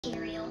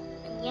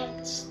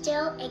yet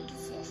still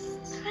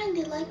exists.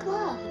 Kinda like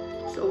love.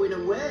 So in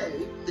a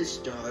way, the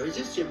star is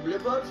a symbol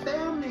of our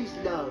family's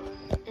love.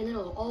 And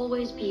it'll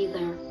always be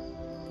there.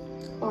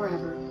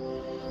 Forever.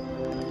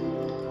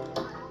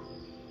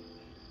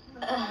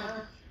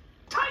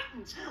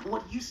 Titans,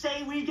 what do you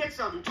say we get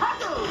some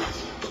tacos?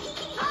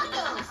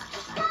 Tacos!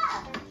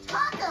 Yeah!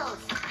 Tacos!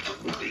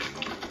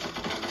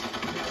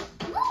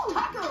 Woo!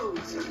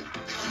 Tacos!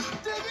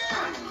 Dig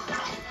in!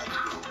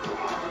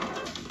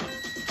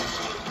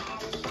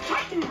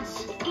 Titans!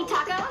 Eat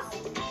tacos?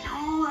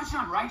 No, that's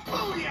not right.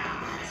 Booyah!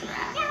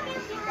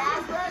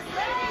 That's what's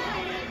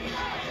right!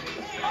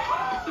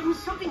 It was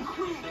something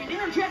quick and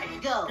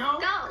energetic. Go! Go!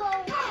 Go!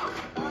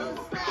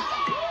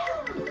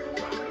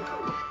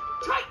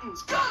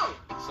 Titans, go!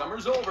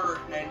 Summer's over,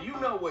 and you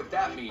know what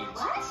that means.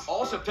 What?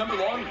 All September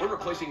long, we're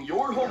replacing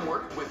your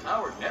homework with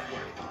our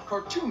network.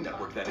 Cartoon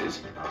Network, that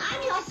is.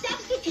 I'm your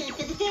substitute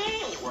for the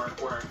day. Work,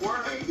 work,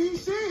 work.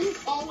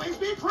 ABC, always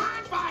be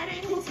crime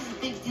fighting. This is a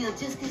big deal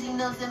just because he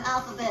knows them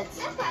alphabets.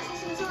 I'm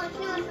processing so much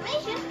new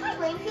information, my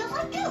brain feels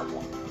like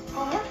you.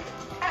 Huh?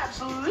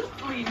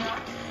 Absolutely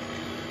not.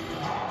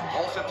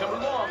 All September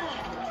long.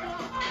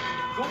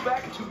 Go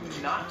back to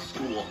not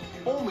school.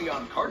 Only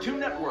on Cartoon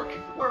Network.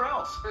 Where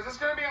else? Is this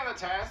going to be on the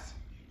test?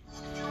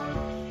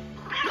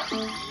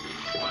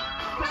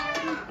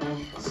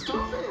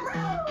 Stop it.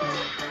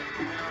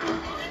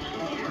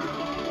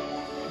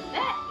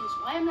 That is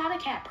why I'm not a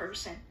cat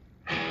person.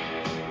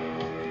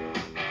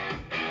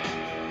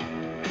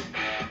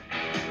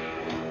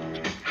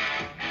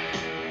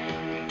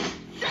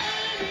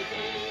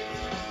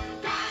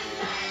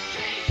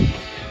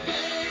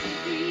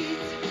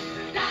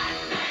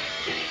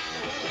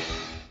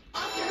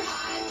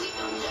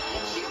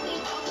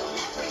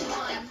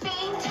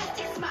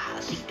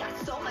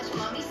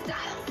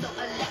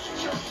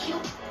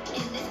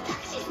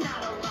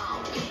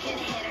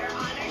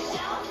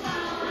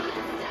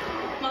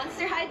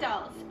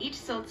 Dolls, each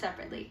sold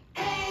separately.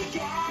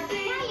 Now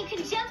you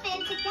can jump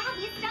into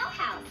Gabby's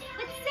dollhouse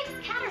with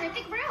 6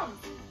 catterific rooms.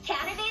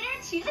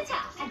 Cattivator to the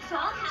top and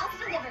dollhouse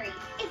delivery.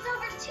 It's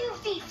over 2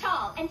 feet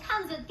tall and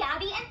comes with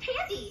Gabby and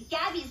Pandy.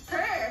 Gabby's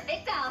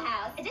perfect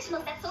dollhouse.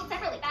 Additional sets sold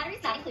separately.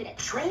 Batteries not included.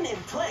 Train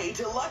and Play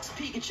Deluxe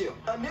Pikachu,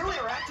 a new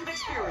interactive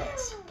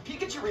experience.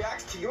 Pikachu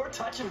reacts to your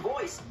touch and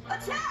voice.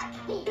 Attack!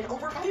 In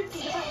over 50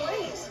 different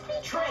ways.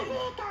 Train,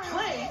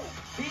 play,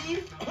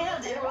 feed,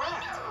 and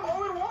interact.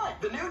 All in one.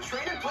 The new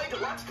Train and Play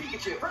Deluxe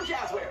Pikachu from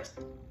Jazzwares.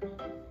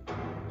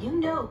 You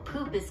know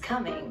poop is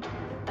coming,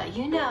 but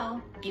you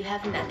know you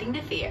have nothing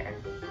to fear.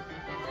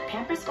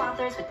 Pampers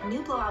Swaddlers with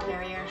new blowout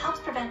barrier helps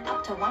prevent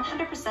up to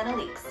 100% of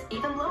leaks,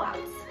 even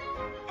blowouts.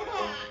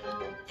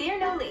 Fear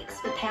no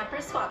leaks with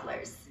Pampers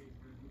Swaddlers.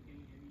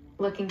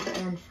 Looking to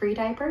earn free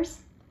diapers?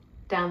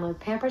 Download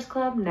Pampers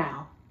Club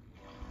now.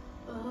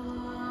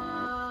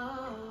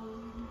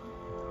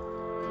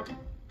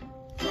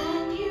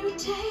 Can you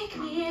take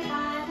me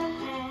by the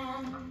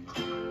hand?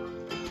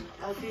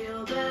 I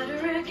feel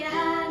better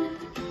again.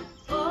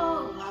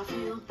 Oh, I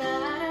feel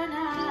better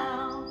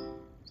now.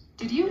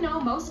 Did you know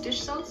most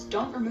dish soaps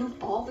don't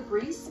remove all the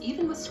grease,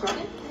 even with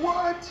scrubbing?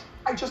 What?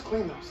 I just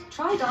cleaned those.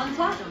 Try Dawn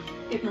Platinum.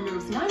 It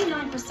removes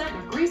 99%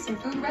 of grease and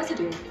food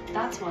residue.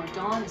 That's why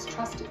Dawn is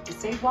trusted to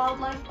save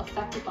wildlife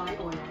affected by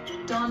oil.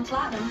 Dawn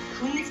Platinum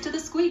cleans to the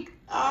squeak.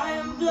 I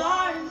am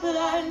blind, but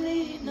I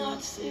need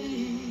not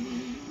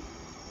see.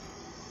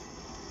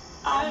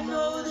 I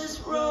know this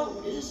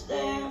road is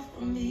there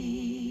for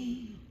me.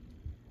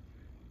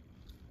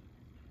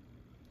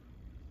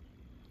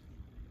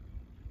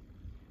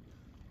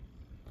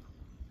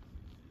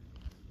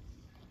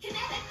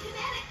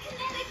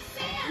 Kinetic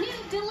sand! New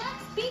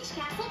deluxe beach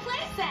castle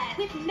playset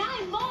with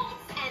 9 molds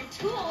and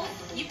tools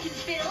you can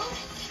build,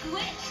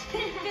 squish,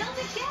 then build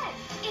again.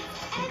 It's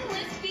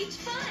endless beach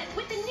fun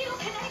with the new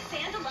Kinetic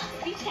Sand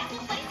Deluxe Beach Castle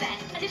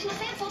playset. Additional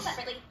sand sold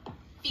separately.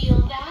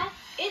 Feel that?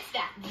 It's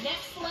that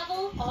next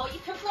level,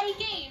 all-you-can-play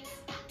games.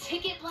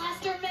 Ticket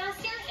Blaster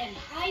Master and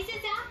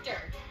prizes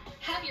after.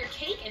 Have your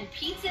cake and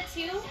pizza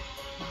too.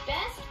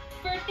 Best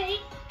birthday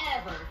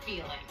ever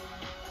feeling.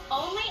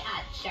 Only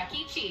at Chuck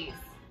E. Cheese.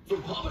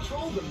 From Paw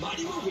Patrol, the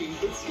Mighty Movie,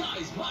 it's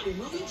Sky's Mighty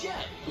Moving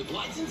Jet. With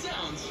lights and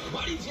sounds,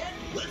 Mighty Jet,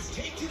 let's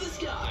take to the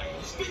sky.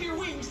 Spin your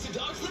wings to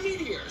dodge the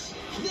meteors.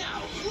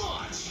 Now,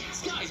 launch!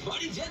 Sky's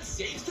Mighty Jet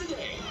saves the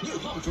day. New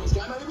Paw Patrol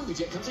Sky Mighty Moving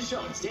Jet comes as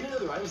shown. Standard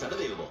other items not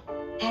available.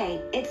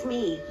 Hey, it's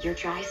me, your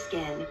dry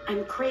skin.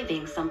 I'm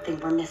craving something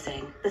we're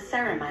missing. The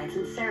ceramides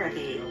in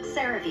CeraVe.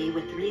 CeraVe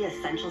with 3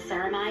 essential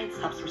ceramides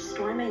helps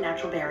restore my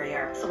natural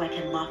barrier so I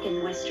can lock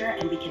in moisture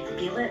and we can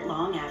feel it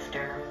long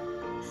after.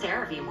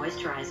 CeraVe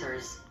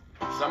moisturizers.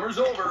 Summer's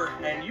over,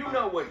 and you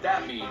know what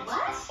that means.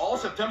 What? All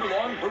September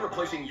long, we're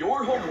replacing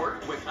your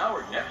homework with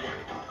our network.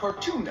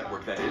 Cartoon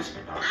Network, that is.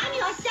 I'm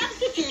your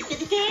substitute for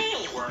the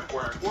day. Work,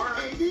 work, work.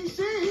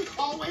 ABC,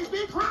 always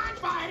be crime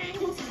fighting.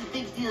 This is a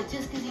big deal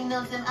just because he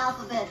knows them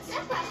alphabets.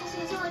 I'm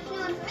processing so much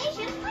new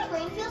information, my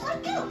brain feels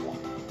like you.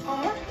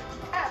 Huh?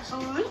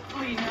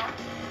 Absolutely not.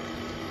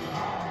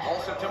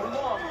 All September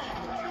long.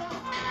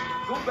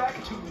 Go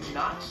back to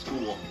not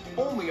school,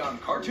 only on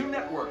Cartoon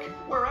Network.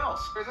 Where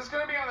else? Is this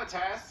gonna be on the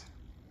test?